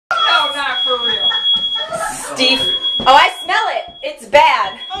for real. Steve. Oh, I smell it. It's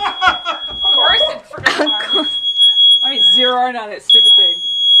bad. Of course it's freaking hard. Let me zero in on that stupid thing.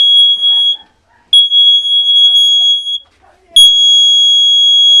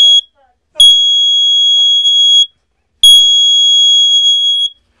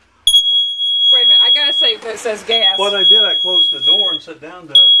 Wait a minute, I gotta say that says gas. What I did, I closed the door and sat down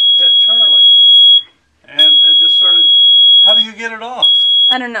to pet Charlie. And it just started, how do you get it off?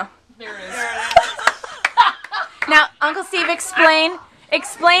 I don't know. There it is. Now, Uncle Steve, explain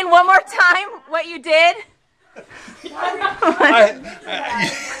one more time what you did. I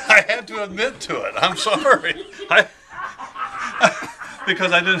had to admit to it. I'm sorry.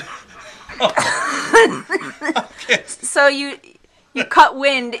 Because I didn't. Okay. So you cut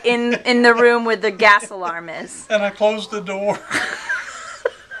wind in the room where the gas alarm is. And I closed the door.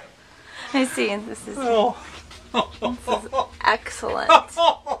 I see. This is excellent.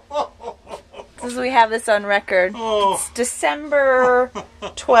 This is, we have this on record. It's December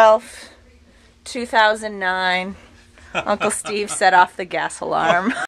 12th, 2009. Uncle Steve set off the gas alarm.